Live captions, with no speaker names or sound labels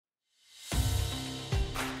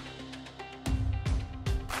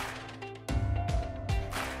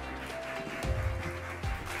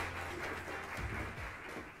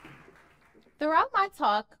Throughout my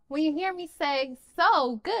talk, when you hear me say,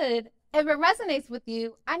 "so good," if it resonates with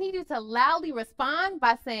you, I need you to loudly respond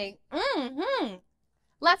by saying, mm-hmm.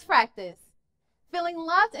 Let's practice. Feeling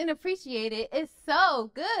loved and appreciated is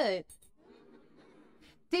so good.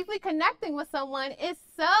 Deeply connecting with someone is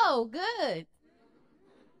so good.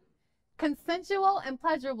 Consensual and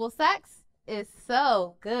pleasurable sex is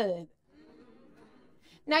so good.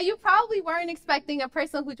 Now, you probably weren't expecting a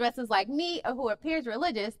person who dresses like me or who appears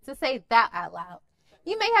religious to say that out loud.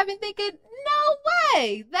 You may have been thinking, no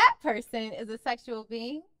way, that person is a sexual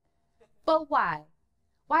being. But why?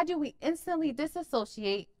 Why do we instantly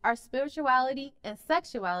disassociate our spirituality and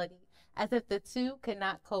sexuality as if the two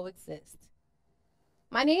cannot coexist?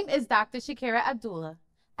 My name is Dr. Shaakira Abdullah.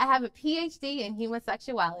 I have a PhD in human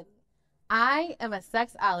sexuality. I am a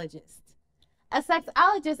sexologist. A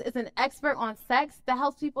sexologist is an expert on sex that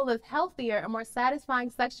helps people live healthier and more satisfying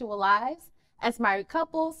sexual lives as married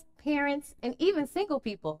couples, parents, and even single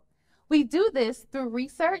people. We do this through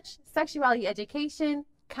research, sexuality education,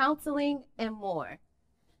 counseling, and more.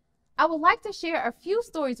 I would like to share a few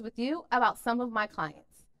stories with you about some of my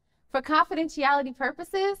clients. For confidentiality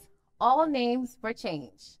purposes, all names were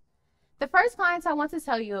changed. The first clients I want to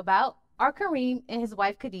tell you about are Kareem and his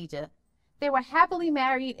wife Khadijah. They were happily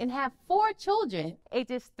married and have 4 children,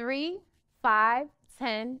 ages 3, 5,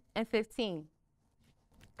 10, and 15.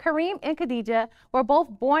 Kareem and Khadijah were both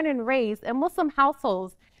born and raised in Muslim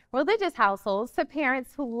households, religious households, to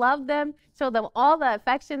parents who loved them, showed them all the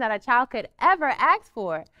affection that a child could ever ask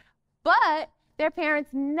for. But their parents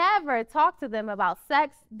never talked to them about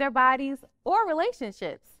sex, their bodies, or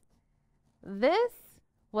relationships. This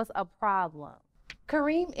was a problem.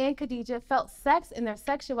 Kareem and Khadijah felt sex and their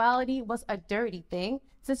sexuality was a dirty thing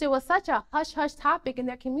since it was such a hush-hush topic in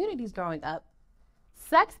their communities growing up.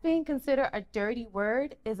 Sex being considered a dirty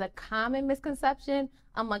word is a common misconception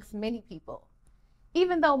amongst many people.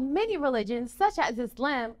 Even though many religions, such as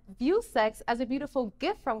Islam, view sex as a beautiful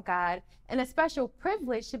gift from God and a special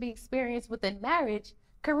privilege to be experienced within marriage,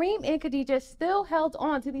 Kareem and Khadijah still held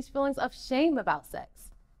on to these feelings of shame about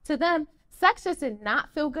sex. To them, sex just did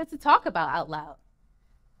not feel good to talk about out loud.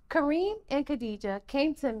 Kareem and Khadijah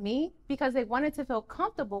came to me because they wanted to feel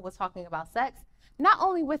comfortable with talking about sex, not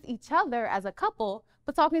only with each other as a couple,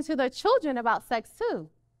 but talking to their children about sex too.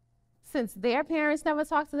 Since their parents never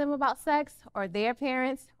talked to them about sex, or their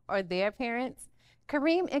parents,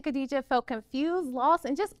 Kareem and Khadijah felt confused, lost,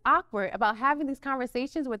 and just awkward about having these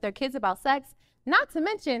conversations with their kids about sex, not to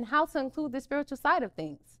mention how to include the spiritual side of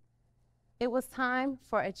things. It was time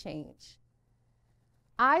for a change.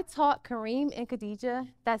 I taught Kareem and Khadijah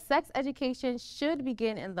that sex education should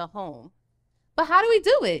begin in the home. But how do we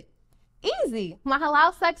do it? Easy, my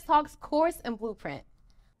Halal Sex Talks course and blueprint.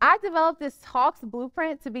 I developed this Talks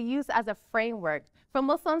blueprint to be used as a framework for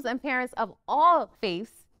Muslims and parents of all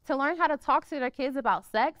faiths to learn how to talk to their kids about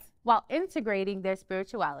sex while integrating their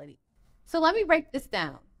spirituality. So let me break this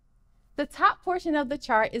down. The top portion of the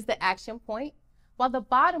chart is the action point, while the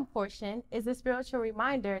bottom portion is a spiritual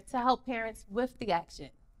reminder to help parents with the action.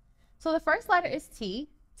 So the first letter is T.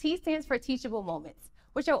 T stands for teachable moments,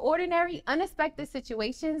 which are ordinary, unexpected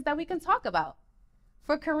situations that we can talk about.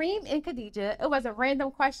 For Kareem and Khadijah, it was a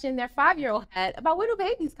random question their 5-year-old had about where do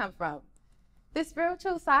babies come from. The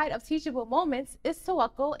spiritual side of teachable moments is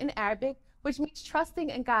tawakkul in Arabic, which means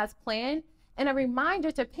trusting in God's plan, and a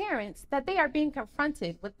reminder to parents that they are being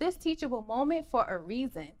confronted with this teachable moment for a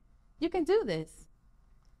reason. You can do this.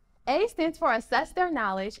 A stands for assess their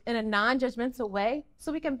knowledge in a non-judgmental way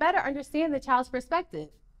so we can better understand the child's perspective.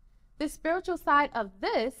 The spiritual side of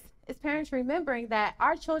this is parents remembering that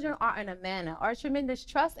our children are an amana, or a tremendous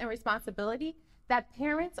trust and responsibility that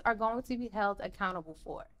parents are going to be held accountable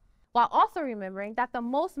for, while also remembering that the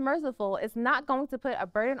most merciful is not going to put a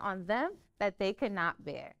burden on them that they cannot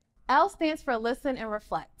bear. L stands for listen and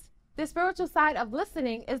reflect. The spiritual side of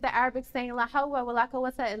listening is the Arabic saying, La hawla wa la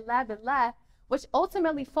quwwata illa billah, which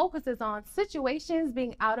ultimately focuses on situations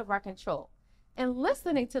being out of our control and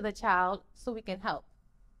listening to the child so we can help.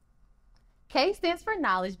 K stands for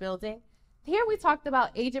knowledge building. Here we talked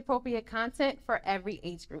about age-appropriate content for every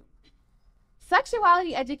age group.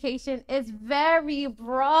 Sexuality education is very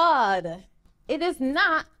broad. It is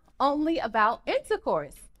not only about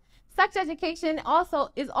intercourse. Sex education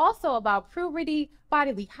is also about puberty,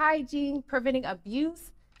 bodily hygiene, preventing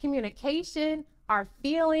abuse, communication, our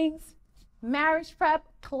feelings, marriage prep,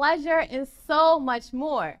 pleasure, and so much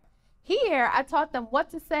more. Here, I taught them what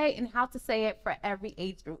to say and how to say it for every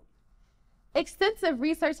age group. Extensive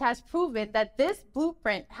research has proven that this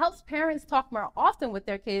blueprint helps parents talk more often with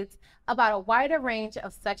their kids about a wider range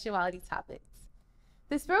of sexuality topics.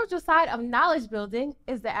 The spiritual side of knowledge building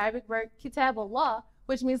is the Arabic word kitabullah,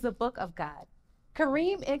 which means the book of God.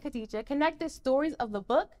 Kareem and Khadija connected stories of the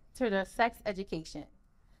book to their sex education.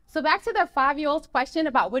 So back to their 5-year-old's question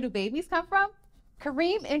about where do babies come from,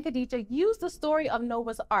 Kareem and Khadija used the story of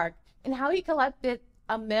Noah's Ark and how he collected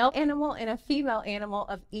a male animal and a female animal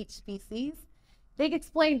of each species. They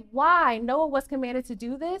explained why Noah was commanded to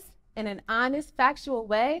do this in an honest, factual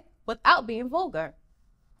way without being vulgar.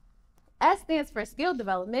 S stands for skill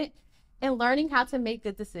development and learning how to make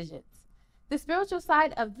good decisions. The spiritual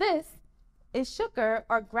side of this is shukr,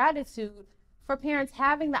 or gratitude, for parents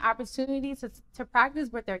having the opportunity to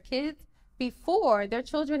practice with their kids before their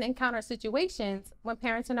children encounter situations when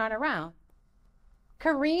parents are not around.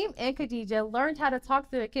 Kareem and Khadija learned how to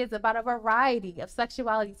talk to their kids about a variety of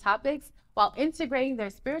sexuality topics while integrating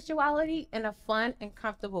their spirituality in a fun and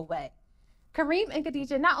comfortable way. Kareem and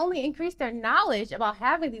Khadija not only increased their knowledge about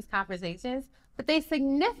having these conversations, but they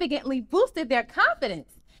significantly boosted their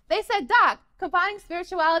confidence. They said, "Doc, combining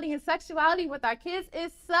spirituality and sexuality with our kids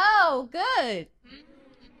is so good."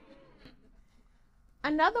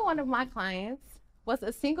 Another one of my clients was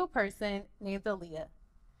a single person named Aaliyah.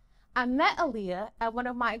 I met Aaliyah at one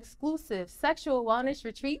of my exclusive sexual wellness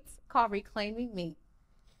retreats called Reclaiming Me.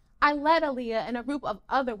 I led Aaliyah and a group of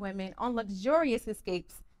other women on luxurious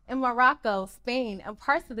escapes in Morocco, Spain, and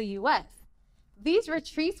parts of the US. These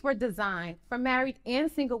retreats were designed for married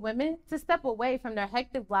and single women to step away from their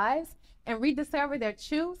hectic lives and rediscover their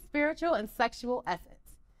true spiritual and sexual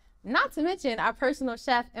essence. Not to mention our personal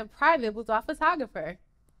chef and private boudoir photographer.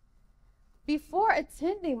 Before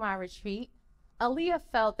attending my retreat, Aaliyah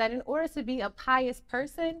felt that in order to be a pious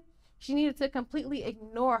person, she needed to completely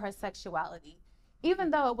ignore her sexuality,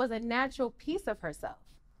 even though it was a natural piece of herself.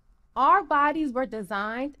 Our bodies were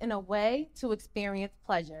designed in a way to experience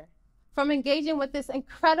pleasure. From engaging with this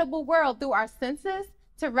incredible world through our senses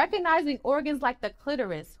to recognizing organs like the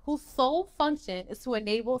clitoris, whose sole function is to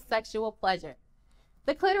enable sexual pleasure.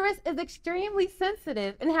 The clitoris is extremely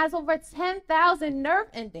sensitive and has over 10,000 nerve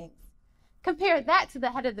endings. Compare that to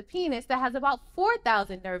the head of the penis that has about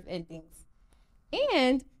 4,000 nerve endings.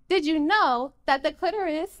 And did you know that the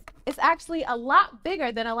clitoris is actually a lot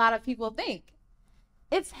bigger than a lot of people think?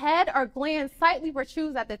 Its head or gland slightly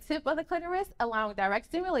protrudes at the tip of the clitoris, allowing direct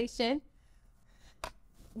stimulation,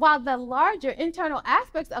 while the larger internal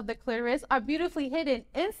aspects of the clitoris are beautifully hidden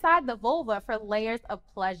inside the vulva for layers of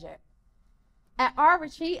pleasure. At our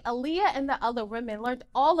retreat, Aaliyah and the other women learned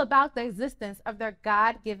all about the existence of their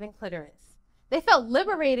God-given clitoris. They felt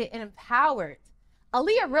liberated and empowered.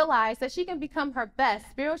 Aaliyah realized that she can become her best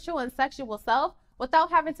spiritual and sexual self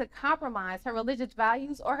without having to compromise her religious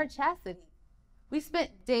values or her chastity. We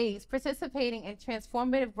spent days participating in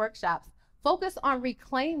transformative workshops focused on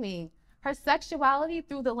reclaiming her sexuality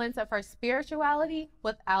through the lens of her spirituality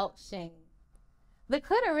without shame. The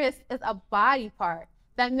clitoris is a body part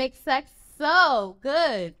that makes sex so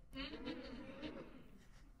good.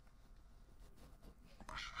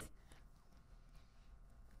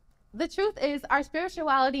 The truth is, our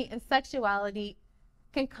spirituality and sexuality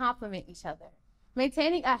can complement each other.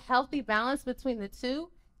 Maintaining a healthy balance between the two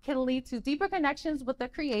can lead to deeper connections with the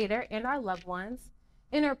Creator and our loved ones,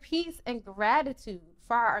 inner peace and gratitude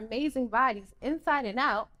for our amazing bodies inside and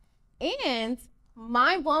out, and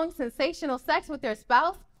mind-blowing sensational sex with your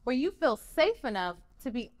spouse where you feel safe enough to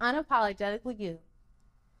be unapologetically you.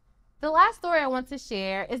 The last story I want to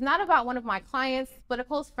share is not about one of my clients, but a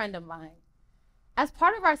close friend of mine. As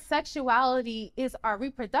part of our sexuality is our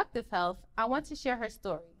reproductive health, I want to share her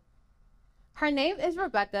story. Her name is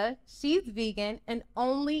Rebecca. She's vegan and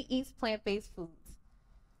only eats plant-based foods.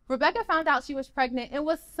 Rebecca found out she was pregnant and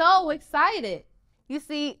was so excited. You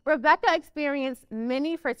see, Rebecca experienced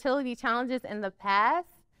many fertility challenges in the past,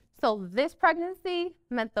 so this pregnancy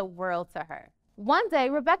meant the world to her. One day,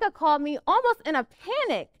 Rebecca called me almost in a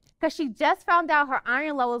panic because she just found out her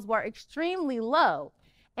iron levels were extremely low.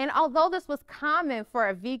 And although this was common for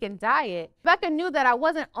a vegan diet, Rebecca knew that I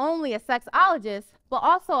wasn't only a sexologist, but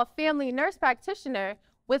also a family nurse practitioner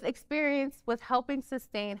with experience with helping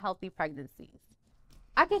sustain healthy pregnancies.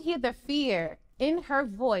 I could hear the fear in her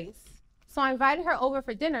voice, so I invited her over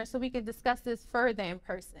for dinner so we could discuss this further in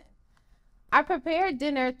person. I prepared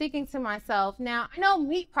dinner thinking to myself, now I know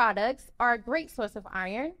meat products are a great source of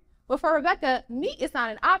iron, but for Rebecca, meat is not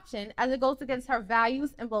an option as it goes against her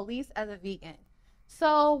values and beliefs as a vegan.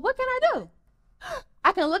 So what can I do?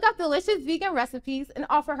 I can look up delicious vegan recipes and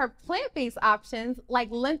offer her plant-based options like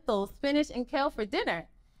lentils, spinach, and kale for dinner.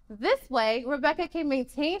 This way, Rebecca can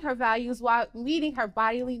maintain her values while meeting her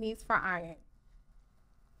bodily needs for iron.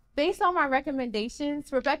 Based on my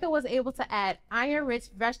recommendations, Rebecca was able to add iron-rich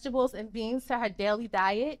vegetables and beans to her daily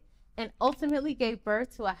diet and ultimately gave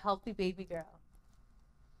birth to a healthy baby girl.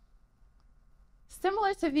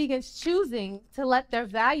 Similar to vegans choosing to let their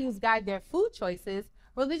values guide their food choices,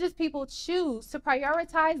 religious people choose to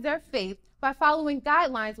prioritize their faith by following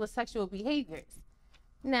guidelines with sexual behaviors.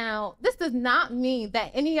 Now, this does not mean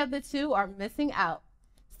that any of the two are missing out.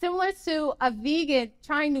 Similar to a vegan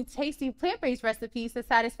trying new tasty plant-based recipes to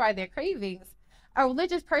satisfy their cravings, a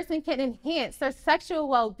religious person can enhance their sexual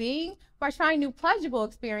well-being by trying new pleasurable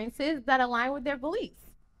experiences that align with their beliefs.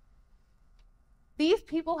 These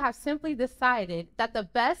people have simply decided that the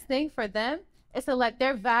best thing for them is to let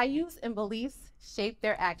their values and beliefs shape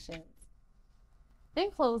their actions.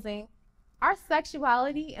 In closing, our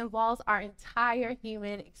sexuality involves our entire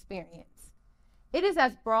human experience. It is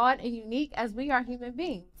as broad and unique as we are human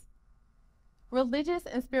beings. Religious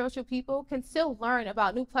and spiritual people can still learn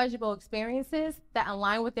about new pleasurable experiences that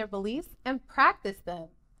align with their beliefs and practice them.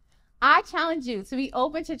 I challenge you to be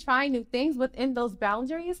open to trying new things within those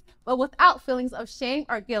boundaries, but without feelings of shame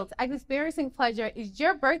or guilt, as experiencing pleasure is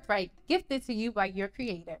your birthright gifted to you by your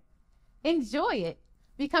Creator. Enjoy it.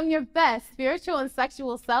 Become your best spiritual and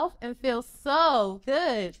sexual self and feel so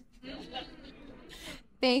good.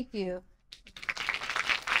 Thank you.